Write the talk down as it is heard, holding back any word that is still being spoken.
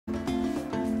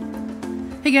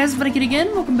Hey guys, Viking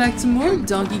again. Welcome back to more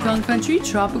Donkey Kong Country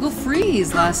Tropical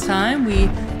Freeze. Last time we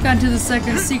got to the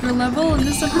second secret level. In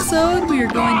this episode, we are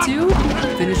going to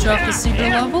finish off the secret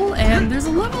level, and there's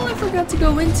a level I forgot to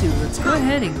go into. Let's go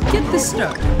ahead and get this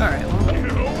started.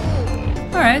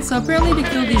 Alright, so apparently to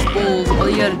kill these bulls, all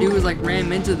you gotta do is like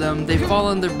ram into them. They fall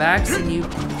on their backs and you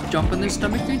jump on their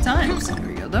stomach 3 times. There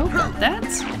we go though, got that.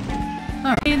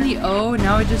 Alright, and the O,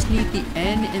 now I just need the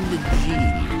N and the G.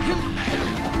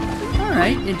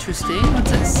 Alright, interesting.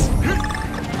 What's this?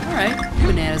 Alright,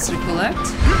 bananas to collect.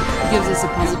 Gives us a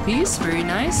puzzle piece. Very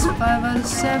nice. 5 out of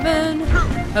 7.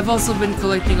 I've also been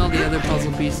collecting all the other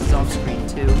puzzle pieces off screen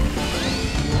too.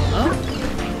 Oh?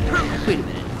 Wait a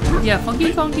minute. Yeah,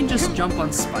 Funky Kong can just jump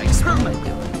on spikes. What am I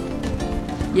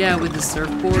doing? Yeah, with the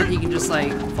surfboard, he can just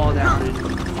like fall down and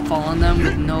fall on them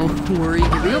with no worry.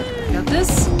 Here we go. Got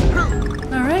this.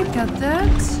 Alright, got that.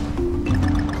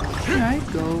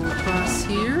 Alright, go across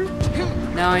here.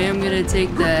 Now I am gonna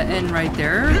take the N right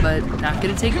there, but not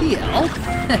gonna take the L.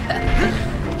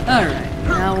 Alright,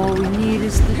 now all we need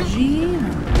is the G.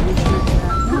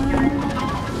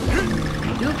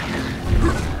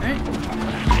 Alright.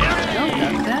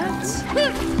 Got that.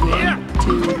 1,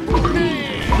 2, 3,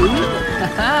 boom.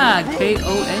 Haha,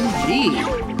 K-O-N-G.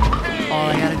 All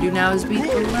I gotta do now is beat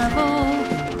the level.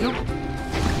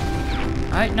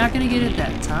 Alright, not gonna get it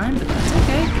that time, but that's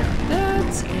okay. Got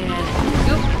that, and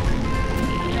go.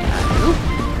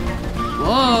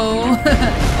 Whoa!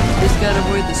 Just gotta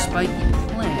avoid the spiky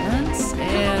plants,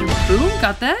 and boom,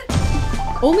 got that.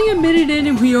 Only a minute in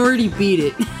and we already beat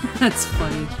it. That's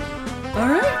funny.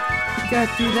 Alright, got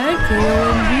through that,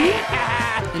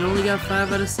 K-O-N-G, and only got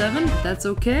 5 out of 7, but that's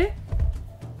okay.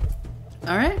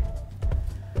 Alright.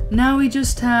 Now we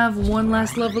just have one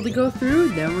last level to go through,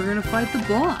 then we're gonna fight the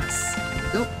boss.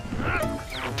 Go.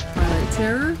 Twilight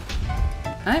Terror.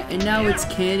 Alright, and now it's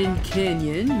Cannon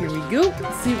Canyon. Here we go.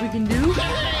 Let's see what we can do.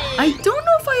 I don't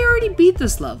know if I already beat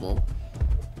this level.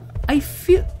 I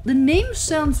feel the name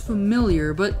sounds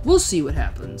familiar, but we'll see what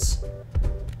happens.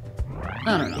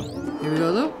 I don't know. Here we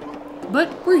go though.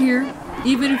 But we're here.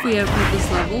 Even if we have beat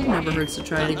this level, never hurts to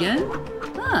try it again.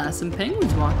 Ah, some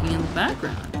penguins walking in the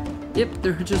background. Yep,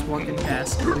 they're just walking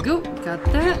past. Here we go. Got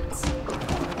that.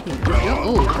 Here we go.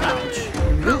 Oh, ouch.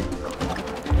 Here we go.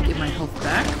 Get my health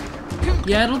back.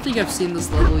 Yeah, I don't think I've seen this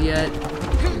level yet.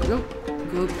 Here we go.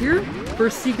 Go up here.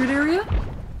 First secret area.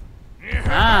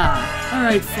 Ah.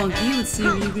 Alright, Funky. Let's see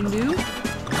what you can do.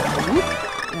 Whoop.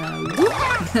 Whoop.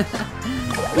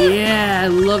 Yeah, I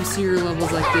love secret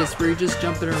levels like this where you're just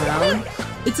jumping around.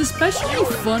 It's especially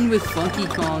fun with Funky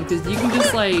Kong because you can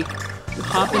just like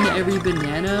hop into every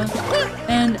banana.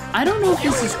 And I don't know if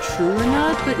this is true or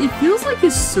not, but it feels like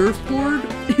his surfboard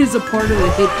is a part of the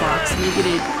hitbox,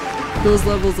 making it those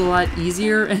levels a lot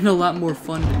easier and a lot more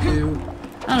fun to do.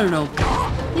 I don't know.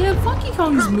 Yeah, Funky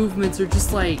Kong's movements are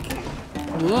just like,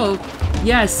 whoa.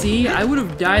 Yeah, see, I would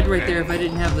have died right there if I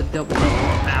didn't have the double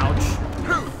ouch.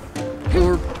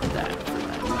 Or that,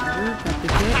 for that matter.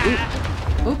 Got the hit.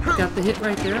 Oh, got the hit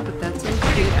right there, but that's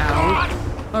okay.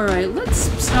 Ow. Alright,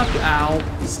 let's stop. Ow.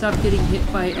 Stop getting hit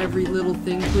by every little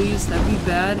thing, please. That'd be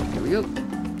bad. Here we go.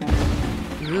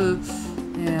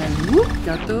 And whoop,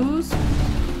 got those.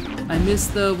 I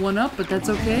missed the 1-up, but that's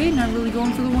okay. Not really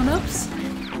going for the 1-ups.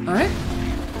 Alright.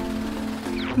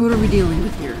 What are we dealing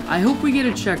with here? I hope we get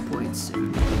a checkpoint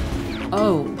soon.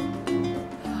 Oh.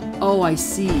 Oh, I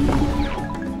see.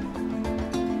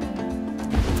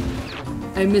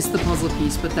 I missed the puzzle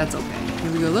piece, but that's okay.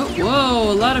 Here we go, though.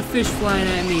 Whoa, a lot of fish flying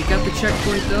at me. Got the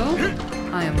checkpoint, though.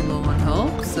 I am low on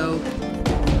health, so...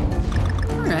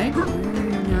 Alright.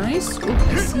 Very nice. Oh,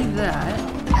 I see that.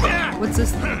 What's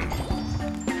this thing?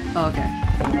 Oh, okay.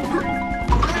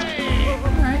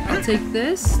 Alright, I'll take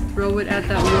this, throw it at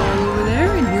that wall over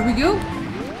there, and here we go.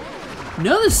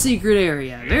 Another secret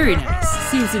area. Very nice. Let's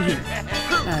see what's in here.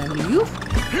 There we go.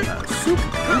 Soup.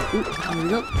 Here we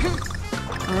go.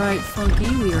 Alright, Funky,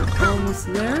 we are almost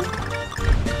there.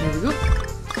 Here we go.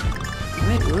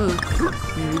 Alright, whoa.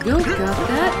 Here we go. Got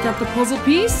that. Got the puzzle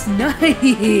piece. Nice.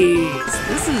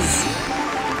 This is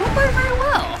going very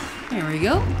well. There we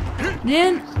go.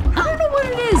 Man, I don't know what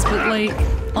it is, but like,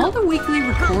 all the weekly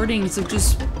recordings of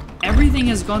just everything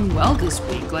has gone well this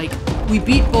week. Like, we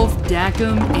beat both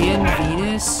Dakum and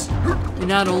Venus. And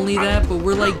not only that, but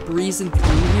we're like breezing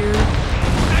through here.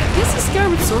 I guess the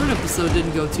Skyward Sword episode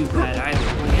didn't go too bad either.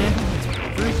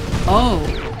 Oh.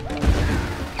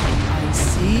 I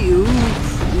see.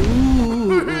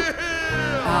 Ooh.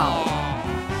 Ow.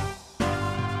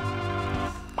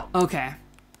 Okay.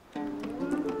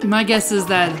 My guess is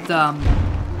that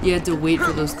you had to wait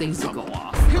for those things to go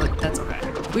off, but that's okay.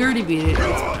 We already beat it. It's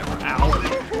whatever.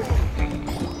 Ow.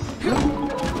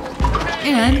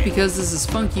 And because this is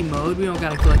funky mode, we don't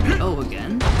gotta collect the O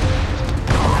again.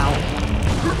 Ow.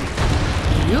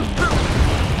 There we go.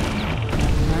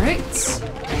 Alright.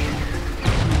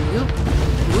 There we go.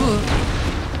 Ooh.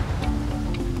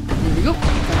 There we go.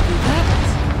 Gotta do that.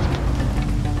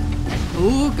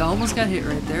 Oh, almost got hit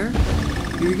right there.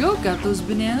 Here we go. Got those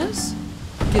bananas.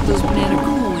 Get those banana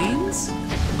coins.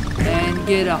 And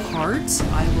get a heart.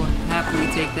 I will happily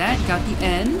take that. Got the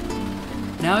N.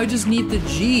 Now I just need the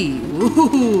G.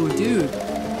 Ooh, dude.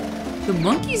 The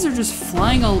monkeys are just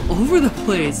flying all over the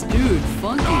place. Dude,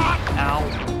 funky. Ow.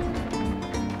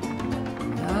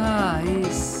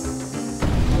 Nice.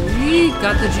 We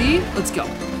got the G. Let's go.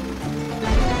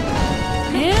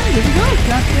 And there we go.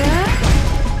 Got that.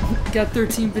 Got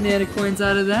 13 banana coins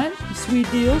out of that. Sweet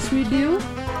deal, sweet deal.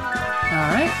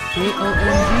 Alright.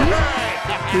 A-O-N-G.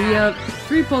 We have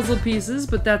 3 puzzle pieces,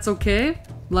 but that's okay.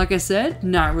 Like I said,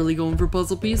 not really going for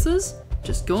puzzle pieces,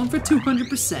 just going for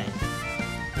 200%.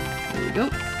 There we go.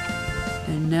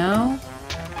 And now,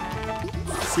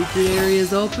 secret area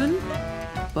is open,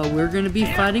 but we're gonna be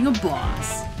fighting a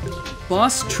boss.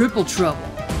 Boss Triple Trouble.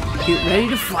 Get ready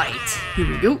to fight. Here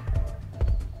we go.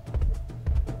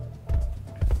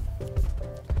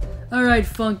 Alright,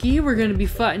 Funky, we're gonna be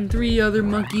fighting 3 other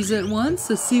monkeys at once.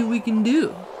 Let's see what we can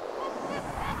do.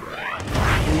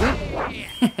 Here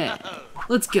we go.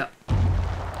 Let's go.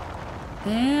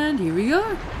 And here we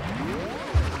go.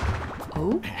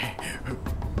 Oh.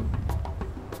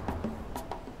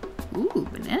 Ooh,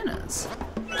 bananas.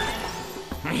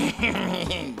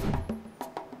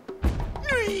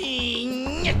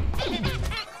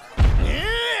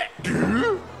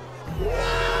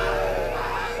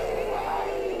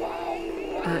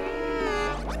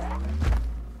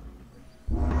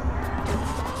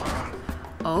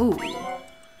 Oh.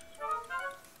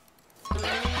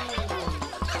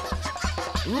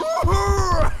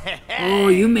 Oh,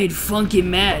 you made Funky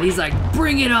mad. He's like,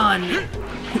 bring it on.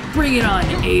 Bring it on,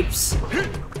 apes.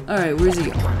 Alright, where's he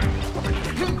going? Okay,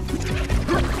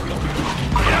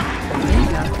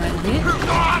 got that hit.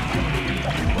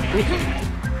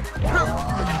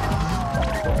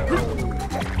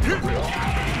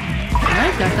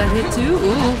 Alright, got that hit too.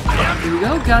 Ooh, here we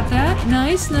go, got that.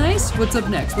 Nice, nice. What's up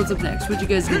next? What's up next? What you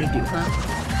guys gonna do, huh?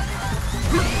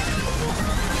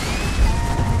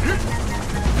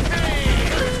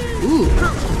 Ooh,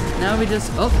 now we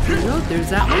just, oh, here we go, there's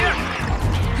that one.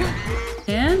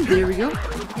 And there we go.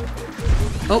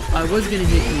 Oh, I was gonna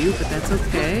hit you, but that's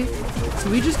okay. So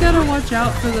we just gotta watch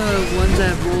out for the ones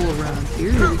that roll around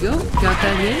here. Here we go, got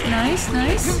that hit, nice,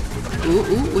 nice. Ooh,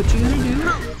 ooh, what you gonna do?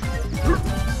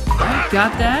 Alright,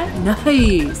 got that,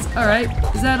 nice. Alright,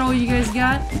 is that all you guys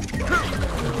got?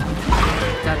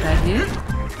 Got that hit.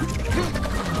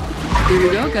 Here we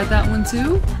go, got that one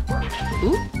too.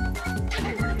 Ooh.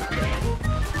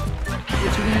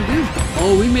 What you gonna do?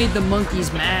 Oh, we made the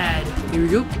monkeys mad. Here we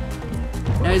go.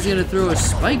 Now he's gonna throw a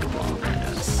spike bomb at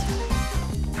us.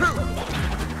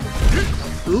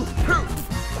 Ooh.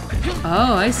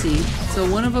 Oh, I see. So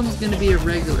one of them is gonna be a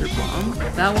regular bomb.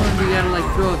 That one we gotta like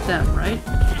throw at them, right?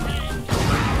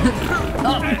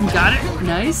 Oh, got it.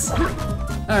 Nice.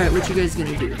 Alright, what you guys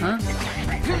gonna do, huh?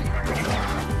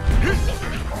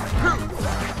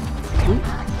 Ooh.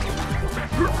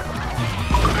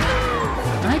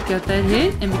 Alright, got that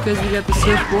hit, and because we got the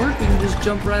surfboard, we can just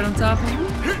jump right on top of him.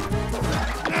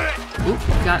 Oop,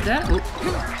 got that. Oop.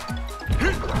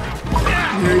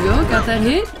 There we go, got that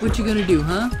hit. What you gonna do,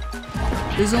 huh?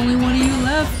 There's only one of you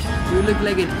left. You look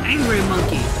like an angry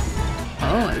monkey.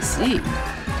 Oh, I see.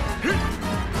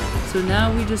 So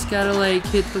now we just gotta like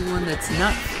hit the one that's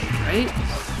not, right?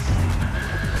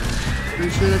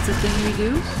 Pretty sure that's a thing we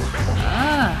do?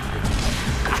 Ah.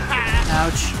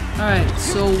 Ouch. Alright,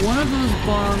 so one of those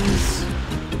bombs...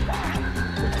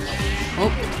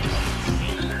 Oh.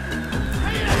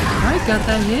 Alright, got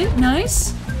that hit.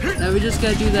 Nice. Now we just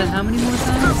gotta do that how many more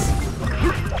times?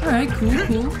 Alright, cool,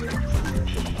 cool.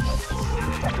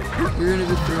 You're gonna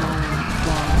be throwing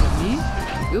bombs at me.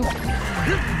 Go.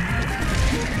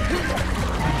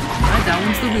 Alright, that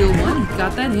one's the real one.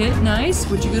 Got that hit. Nice.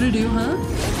 What you gonna do, huh?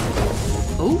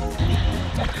 Oh.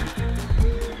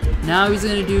 Now he's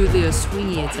gonna do the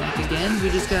swingy attack again. We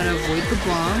just gotta avoid the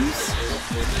bombs.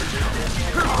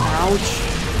 Ouch.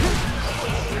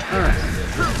 Alright.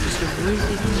 Just avoid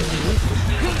taking the hit.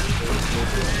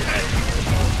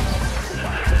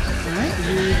 Alright,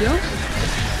 here we go.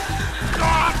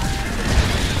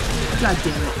 God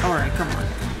damn it. Alright, come on.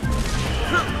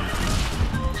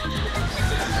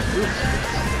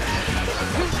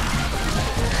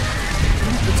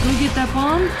 Let's go get that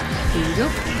bomb. Here we go.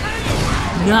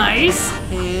 Nice!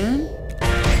 And...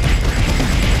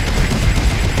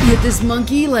 hit this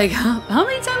monkey? Like, how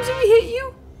many times did we hit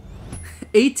you?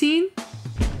 18?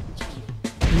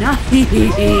 Nice!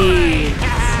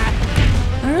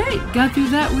 Alright, got through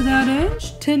that without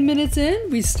edge. 10 minutes in,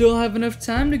 we still have enough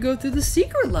time to go through the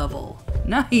secret level.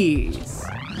 Nice!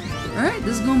 Alright,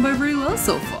 this is going by very well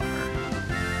so far.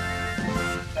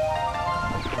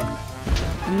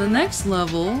 And the next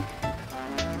level...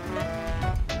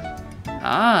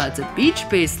 Ah, it's a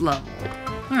beach-based level.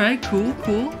 Alright, cool,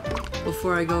 cool.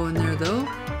 Before I go in there though,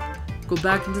 go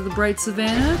back into the bright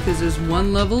savannah, because there's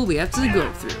one level we have to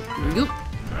go through. Here we go.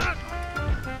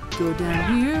 Go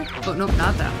down here. Oh, no,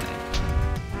 not that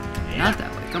way. Not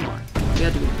that way, come on. We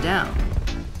have to go down.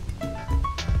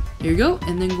 Here you go,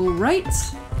 and then go right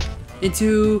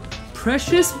into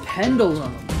Precious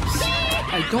Pendulums.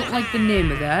 I don't like the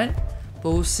name of that,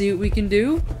 but we'll see what we can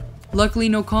do. Luckily,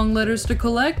 no Kong letters to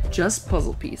collect, just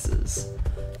puzzle pieces.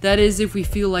 That is if we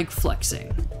feel like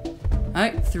flexing.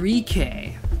 Alright,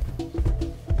 3K.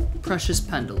 Precious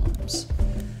Pendulums.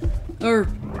 Or,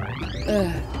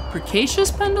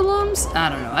 Precacious Pendulums? I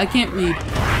don't know, I can't read.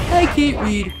 I can't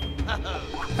read.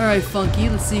 Alright, Funky,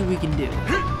 let's see what we can do.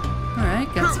 Alright,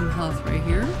 got some health right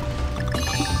here.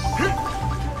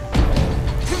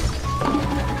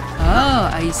 Oh,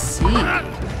 I see.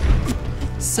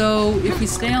 So, if we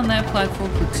stay on that platform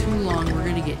for too long, we're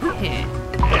gonna get hit.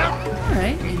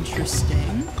 Alright,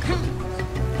 interesting.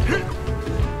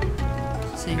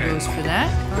 Same goes for that.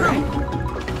 Alright.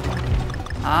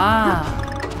 Ah.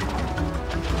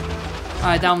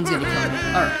 Alright, that one's gonna kill me.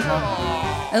 Alright,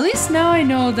 well. At least now I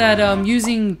know that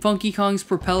using Funky Kong's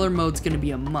propeller mode is gonna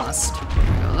be a must. Here we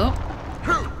go, though.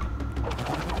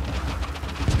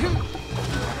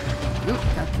 Yep,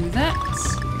 got through that.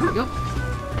 Here we go.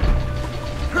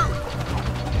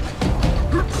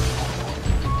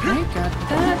 Alright, got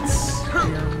that.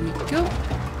 Here we go.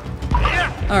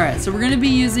 Alright, so we're gonna be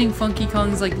using Funky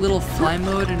Kong's like little fly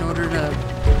mode in order to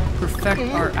perfect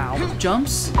our out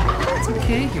jumps. That's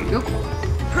okay, here we go.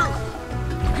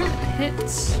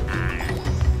 Hits.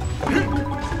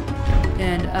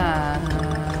 And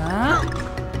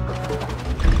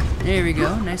there we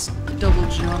go. Nice double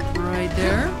jump right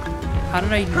there. How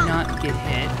did I not get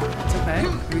hit? That's okay.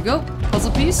 Here we go.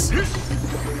 Puzzle piece.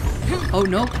 Oh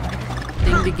no.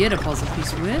 Thing to get a puzzle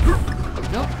piece with. There we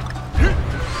go.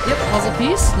 Yep, puzzle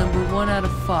piece. Number 1 out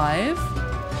of 5.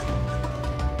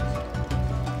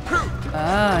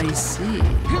 Ah, I see.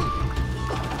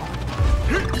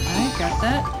 I got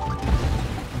that.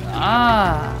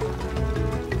 Ah.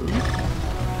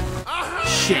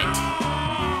 Shit.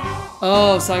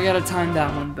 Oh, so I gotta time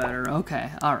that one better.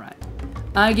 Okay, alright.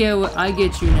 I get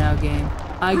you now, game.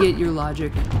 I get your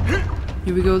logic.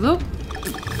 Here we go though.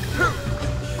 Try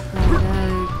that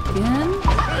again.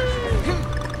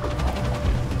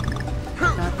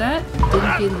 Got that.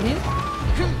 Didn't get hit.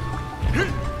 There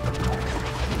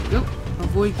we go.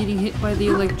 Avoid getting hit by the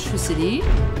electricity.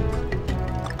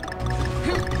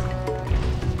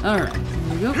 Alright,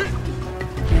 here we go.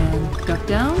 And duck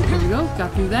down. Here we go.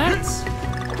 Got through that.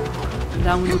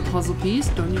 That one's a puzzle piece.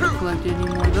 Don't need to collect it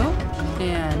anymore though.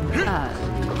 And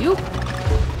you.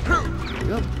 There we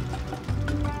go.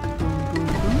 Boom, boom,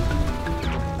 boom.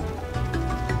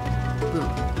 Boom.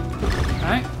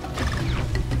 Alright.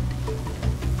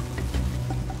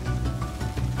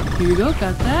 Here we go,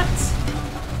 got that.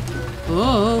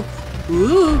 Oh.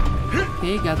 Ooh.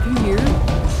 Okay, got through here.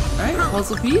 Alright,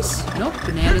 puzzle piece. Nope,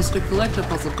 bananas to collect a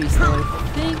puzzle piece though, I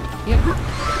think. Yep.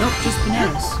 Nope, just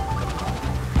bananas.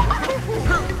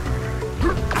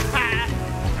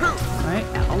 Alright,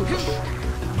 ouch.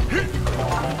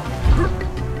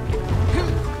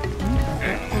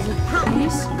 Puzzle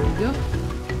piece. There we go.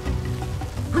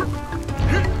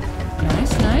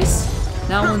 Nice, nice.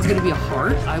 That one's gonna be a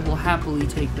heart. I will happily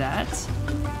take that.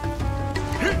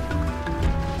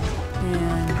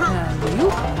 And you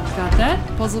got that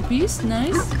puzzle piece.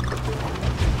 Nice.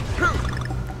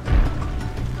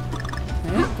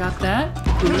 Okay, got that.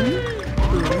 Boom,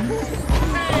 boom.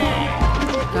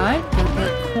 Got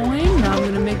that coin. Now I'm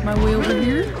gonna make my way over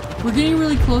here. We're getting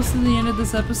really close to the end of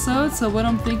this episode, so what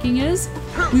I'm thinking is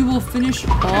we will finish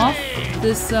off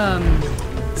this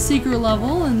secret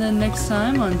level, and then next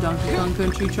time on Donkey Kong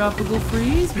Country Tropical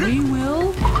Freeze, we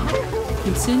will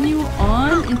continue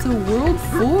on into World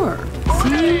 4. See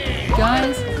you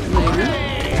guys later.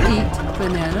 Eat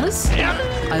bananas.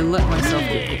 I let myself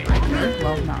get hit right there.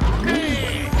 Well, not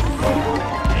really.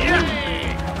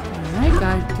 Alright,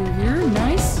 got through here.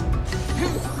 Nice.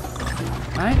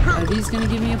 Alright, are these gonna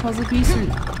give me a puzzle piece or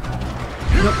not?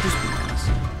 Nope, just bananas.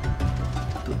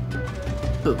 Boom.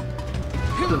 Boom.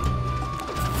 Boom.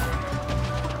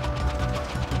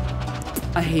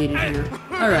 I hate it here.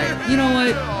 Alright, you know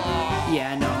what?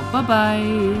 Yeah, no.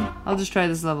 Bye-bye. I'll just try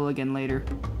this level again later.